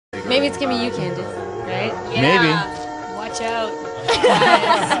Maybe it's gonna be you, Candice, right? Yeah. Maybe. Watch out.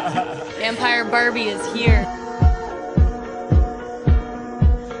 Guys. Vampire Barbie is here.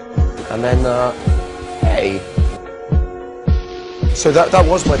 And then, hey. So that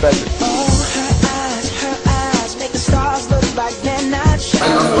was my bedroom. Her eyes make the stars look like they're not shining.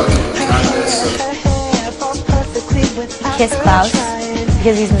 I love working with Candice. Her hair falls perfectly without Kiss Klaus,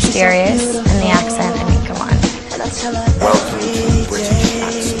 because he's mysterious, and the accent, I mean, come on. Welcome to the British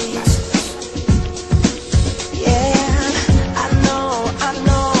accent. Yeah, I know,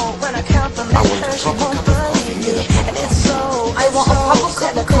 when I count them, I want a proper cup of coffee in a proper coffee. I want a proper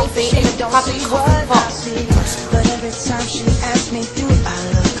cup of coffee in a proper coffee pot. but every time she asks me, do I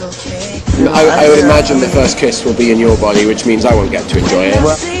look okay? I would imagine the first kiss will be in your body, which means I won't get to enjoy it.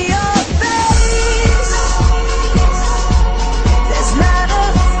 See your face. There's not a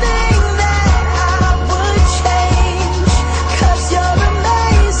thing that I would change, 'cause you're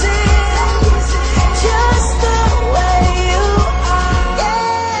amazing, just the way you are,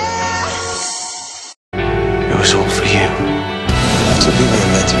 yeah. It was all for you. Two people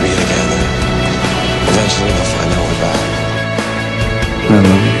are meant to be together. Eventually they'll find their way back. I love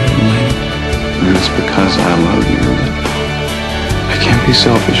you, Elaine. And it's because I love you that I can't be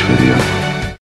selfish with you.